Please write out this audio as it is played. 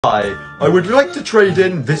Hi, I would like to trade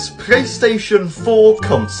in this PlayStation 4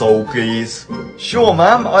 console, please. Sure,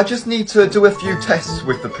 ma'am, I just need to do a few tests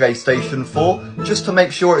with the PlayStation 4, just to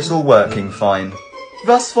make sure it's all working fine.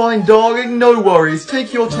 That's fine, darling, no worries,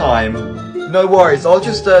 take your time. No worries, I'll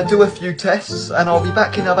just do a few tests, and I'll be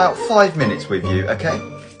back in about 5 minutes with you, okay?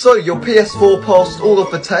 So, your PS4 passed all of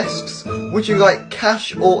the tests. Would you like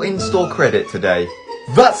cash or in-store credit today?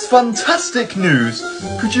 That's fantastic news!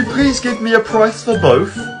 Could you please give me a price for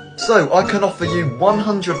both? So, I can offer you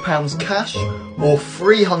 £100 cash or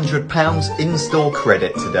 £300 in-store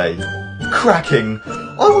credit today. Cracking!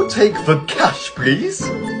 I will take the cash, please!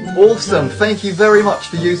 Awesome, thank you very much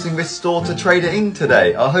for using this store to trade it in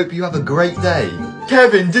today. I hope you have a great day.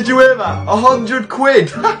 Kevin, did you hear that? 100 quid!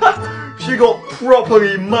 She got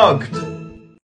properly mugged!